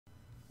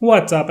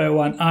What's up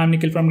everyone, I'm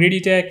Nikhil from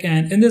GreedyTech,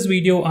 and in this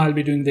video I'll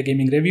be doing the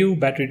gaming review,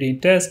 battery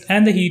drain test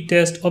and the heat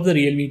test of the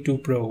RealMe 2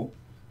 Pro.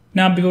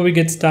 Now before we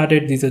get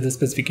started, these are the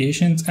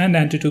specifications and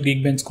Antutu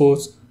Geekbench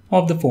scores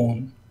of the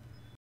phone.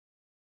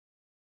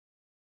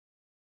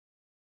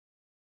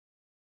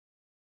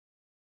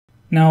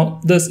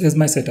 Now this is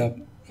my setup.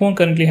 Phone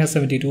currently has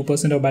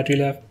 72% of battery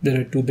left, there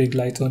are two big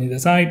lights on either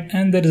side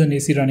and there is an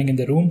AC running in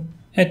the room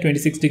at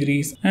 26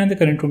 degrees and the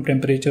current room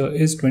temperature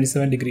is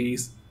 27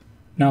 degrees.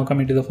 Now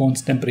coming to the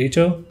phone's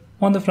temperature,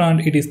 on the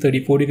front it is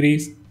 34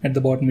 degrees, at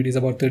the bottom it is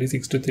about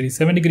 36 to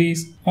 37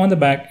 degrees, on the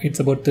back it's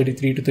about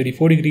 33 to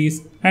 34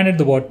 degrees and at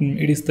the bottom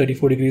it is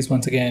 34 degrees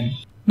once again.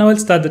 Now I'll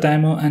start the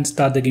timer and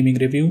start the gaming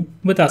review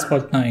with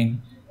Asphalt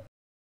 9.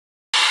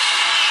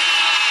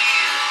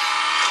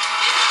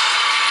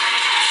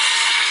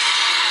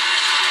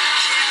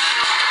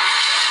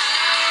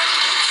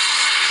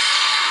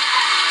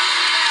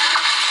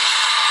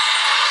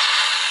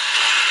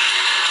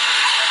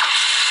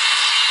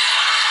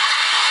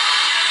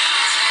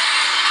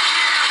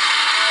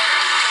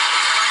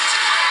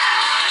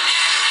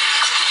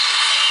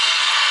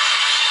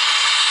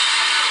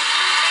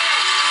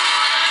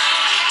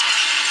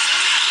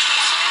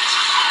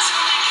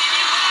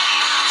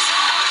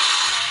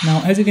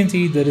 Now as you can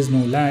see, there is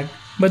no lag,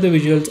 but the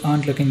visuals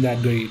aren't looking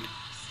that great.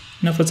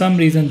 Now for some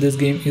reason this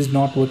game is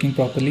not working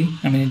properly,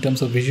 in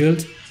terms of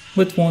visuals,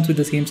 with phones with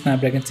the same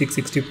Snapdragon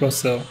 660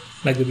 processor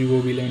like the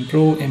Vivo V11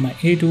 Pro, Mi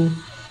A2,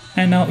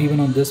 and now even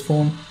on this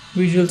phone,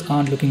 visuals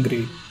aren't looking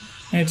great.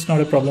 And it's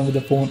not a problem with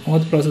the phone or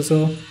the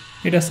processor,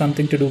 it has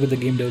something to do with the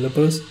game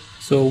developers,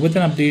 so with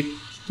an update,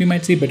 we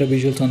might see better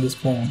visuals on this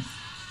phone.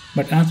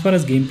 But as far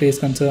as gameplay is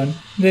concerned,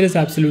 there is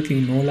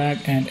absolutely no lag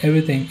and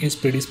everything is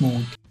pretty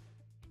smooth.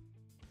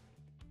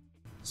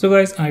 So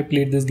guys, I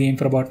played this game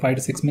for about 5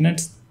 to 6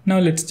 minutes. Now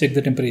let's check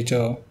the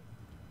temperature.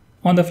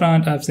 On the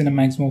front, I've seen a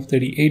maximum of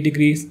 38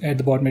 degrees, at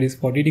the bottom it is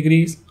 40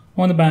 degrees.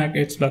 On the back,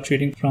 it's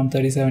fluctuating from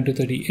 37 to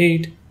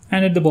 38,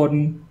 and at the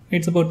bottom,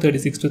 it's about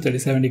 36 to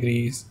 37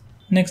 degrees.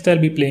 Next, I'll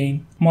be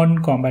playing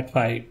Modern Combat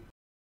 5.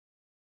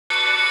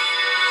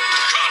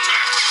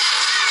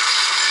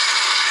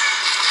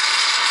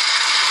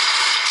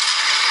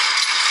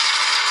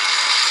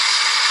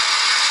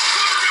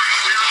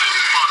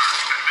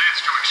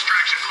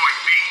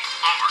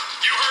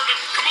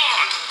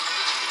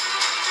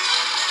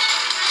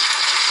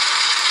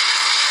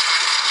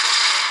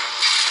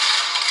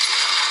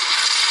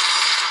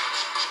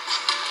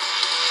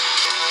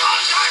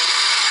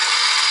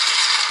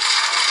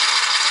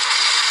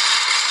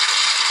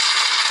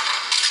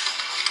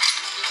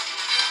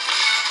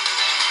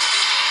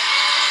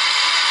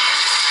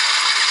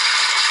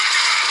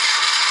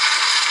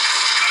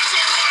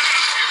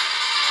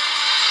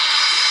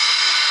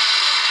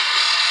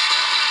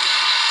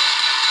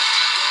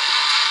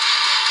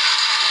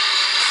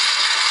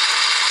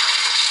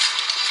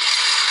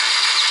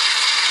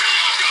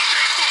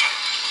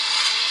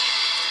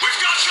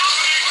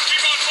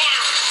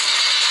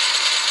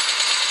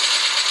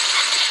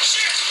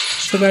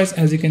 So guys,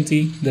 as you can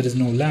see, there is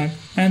no lag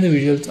and the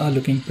visuals are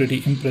looking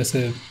pretty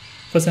impressive.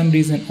 For some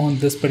reason on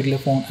this particular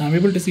phone, I'm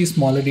able to see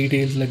smaller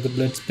details like the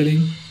blood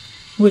spilling,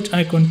 which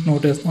I couldn't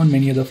notice on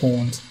many other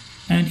phones.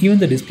 And even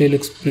the display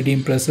looks pretty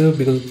impressive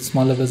because of the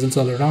smaller bezels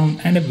all around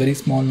and a very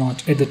small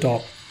notch at the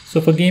top. So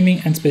for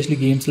gaming and especially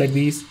games like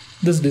these,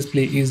 this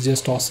display is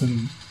just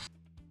awesome.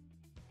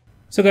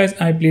 So guys,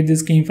 I played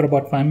this game for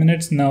about 5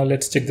 minutes. Now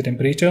let's check the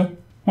temperature.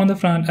 On the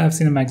front, I've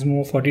seen a maximum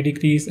of 40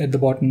 degrees, at the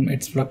bottom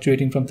it's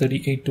fluctuating from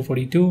 38 to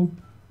 42.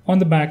 On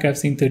the back, I've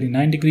seen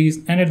 39 degrees,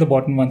 and at the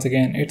bottom once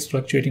again it's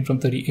fluctuating from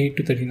 38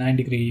 to 39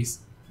 degrees.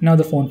 Now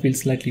the phone feels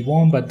slightly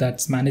warm, but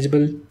that's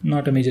manageable,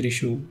 not a major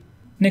issue.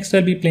 Next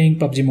I'll be playing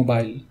PUBG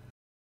Mobile.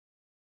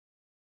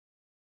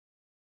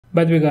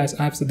 By the way guys,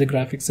 I've set the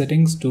graphics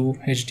settings to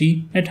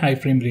HD at high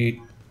frame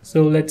rate,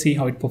 so let's see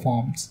how it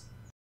performs.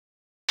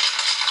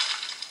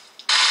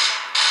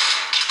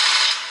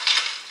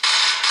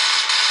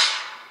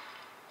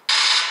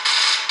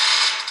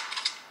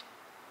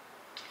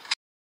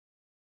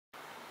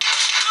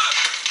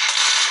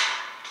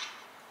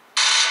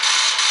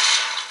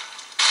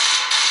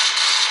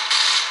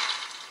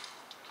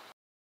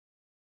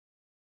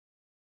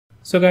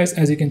 So guys,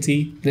 as you can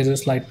see, there's a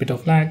slight bit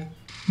of lag,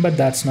 but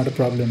that's not a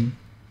problem.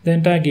 The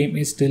entire game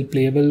is still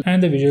playable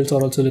and the visuals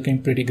are also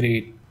looking pretty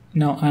great.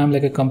 Now I am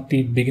like a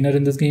complete beginner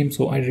in this game,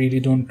 so I really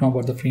don't know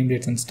about the frame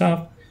rates and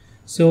stuff.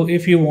 So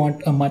if you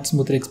want a much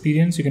smoother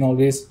experience, you can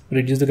always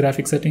reduce the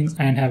graphics settings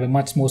and have a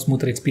much more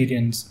smoother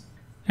experience.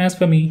 As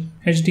for me,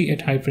 HD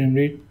at high frame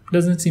rate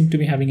doesn't seem to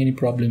be having any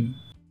problem.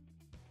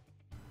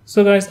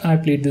 So guys, I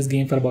played this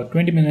game for about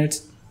 20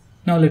 minutes.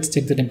 Now let's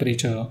check the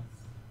temperature.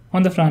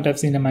 On the front, I've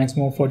seen a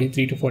maximum of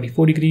 43 to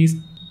 44 degrees.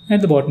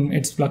 At the bottom,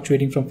 it's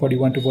fluctuating from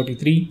 41 to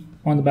 43.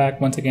 On the back,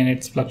 once again,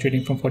 it's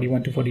fluctuating from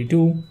 41 to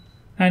 42.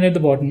 And at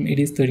the bottom, it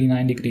is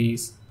 39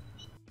 degrees.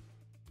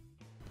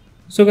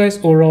 So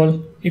guys,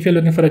 overall, if you're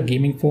looking for a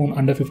gaming phone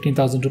under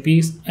 15,000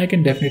 rupees, I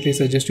can definitely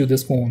suggest you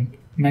this phone.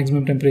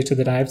 Maximum temperature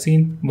that I have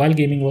seen while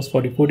gaming was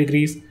 44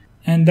 degrees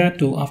and that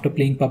too after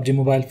playing PUBG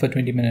Mobile for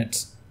 20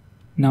 minutes.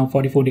 Now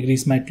 44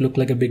 degrees might look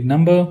like a big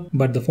number,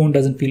 but the phone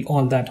doesn't feel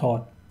all that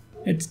hot.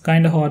 It's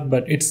kinda hot,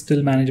 but it's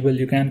still manageable.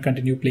 You can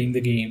continue playing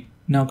the game.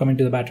 Now coming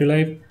to the battery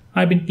life,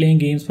 I've been playing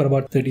games for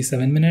about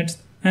 37 minutes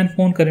and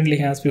phone currently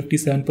has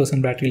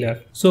 57% battery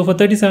left. So for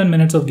 37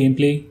 minutes of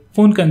gameplay,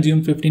 phone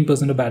consumed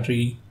 15% of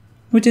battery,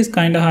 which is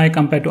kinda high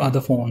compared to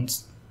other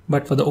phones.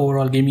 But for the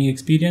overall gaming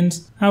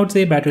experience, I would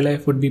say battery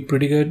life would be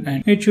pretty good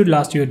and it should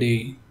last you a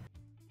day.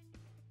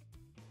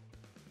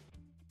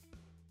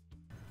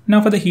 Now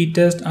for the heat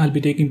test, I'll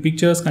be taking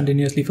pictures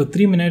continuously for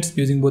 3 minutes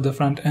using both the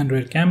front and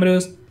rear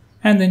cameras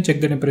and then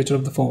check the temperature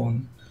of the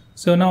phone.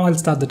 So now I'll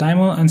start the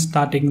timer and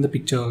start taking the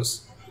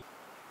pictures.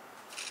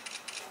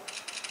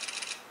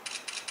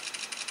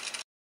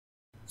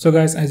 So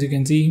guys, as you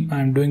can see,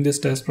 I'm doing this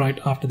test right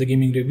after the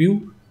gaming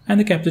review and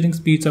the capturing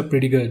speeds are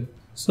pretty good.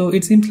 So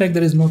it seems like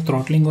there is no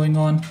throttling going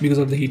on because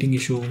of the heating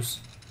issues.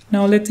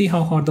 Now let's see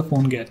how hot the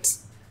phone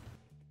gets.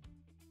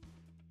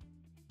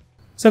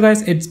 So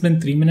guys, it's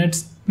been 3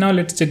 minutes. Now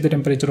let's check the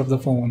temperature of the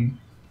phone.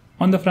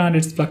 On the front,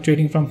 it's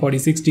fluctuating from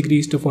 46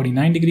 degrees to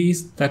 49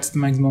 degrees. That's the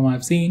maximum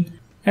I've seen.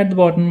 At the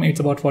bottom, it's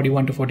about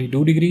 41 to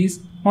 42 degrees.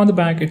 On the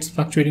back, it's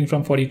fluctuating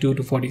from 42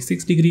 to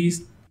 46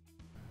 degrees.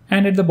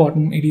 And at the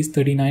bottom, it is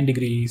 39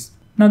 degrees.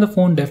 Now the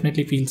phone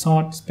definitely feels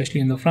hot,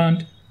 especially in the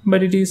front,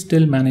 but it is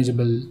still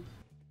manageable.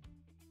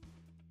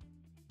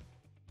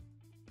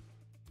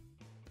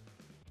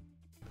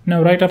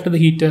 Now right after the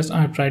heat test,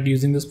 I tried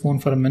using this phone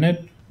for a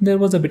minute. There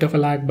was a bit of a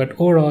lag, but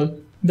overall,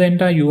 the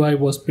entire UI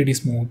was pretty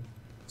smooth.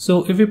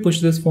 So if we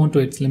push this phone to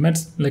its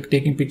limits, like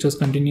taking pictures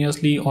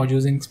continuously or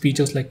using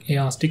features like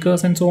AR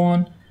stickers and so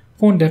on,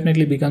 phone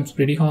definitely becomes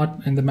pretty hot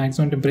and the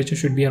maximum temperature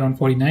should be around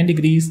 49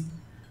 degrees.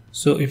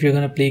 So if you're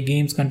gonna play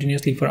games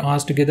continuously for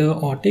hours together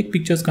or take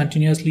pictures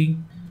continuously,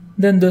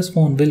 then this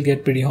phone will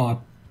get pretty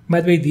hot.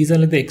 By the way, these are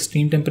like the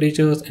extreme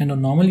temperatures and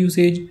on normal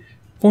usage,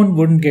 phone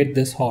wouldn't get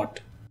this hot.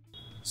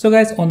 So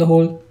guys, on the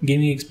whole,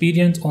 gaming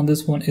experience on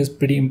this phone is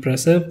pretty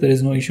impressive. There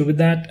is no issue with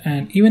that.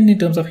 And even in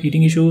terms of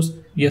heating issues,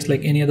 just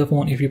like any other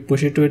phone, if you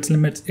push it to its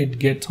limits, it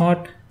gets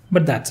hot,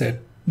 but that's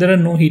it. There are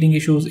no heating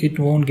issues. It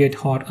won't get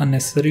hot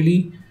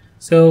unnecessarily.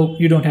 So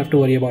you don't have to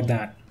worry about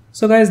that.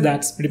 So guys,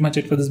 that's pretty much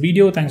it for this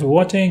video. Thanks for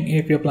watching.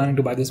 If you're planning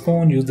to buy this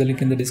phone, use the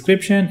link in the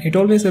description. It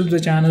always helps the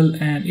channel.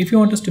 And if you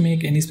want us to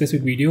make any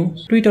specific video,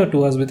 tweet out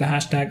to us with the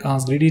hashtag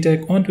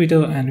AskGreedyTech on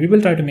Twitter and we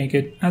will try to make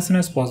it as soon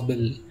as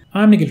possible.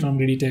 I'm Nikhil from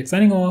GreedyTech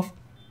signing off.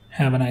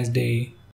 Have a nice day.